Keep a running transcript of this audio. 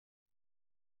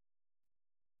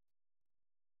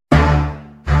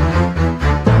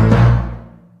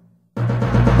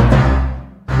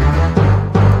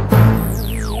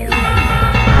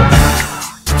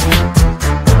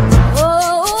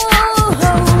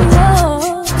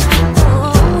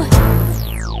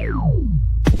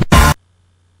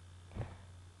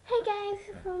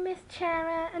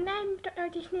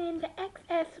auditioning the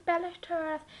XS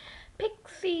Bellator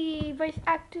Pixie voice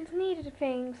actors needed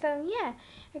thing. So yeah,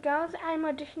 girls, I'm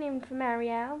auditioning for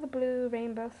Marielle, the blue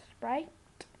rainbow sprite.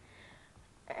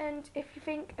 And if you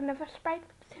think another sprite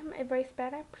would suit my voice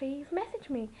better, please message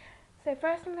me. So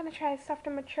first I'm gonna try soft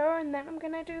and mature, and then I'm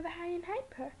gonna do the high and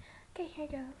hyper. Okay, here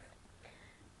goes.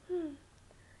 Do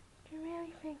you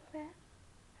really think that?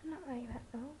 I'm not like that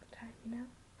all the time, you know?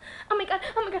 Oh my god,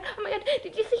 oh my god, oh my god,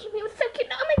 did you see him? He was so cute.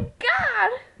 Oh my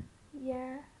god!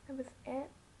 Yeah, that was it.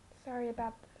 Sorry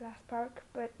about the last part,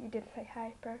 but you did say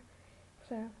hyper.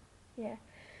 So, yeah.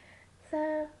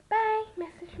 So, bye.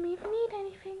 Message me if you need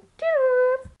anything.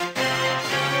 Doodles!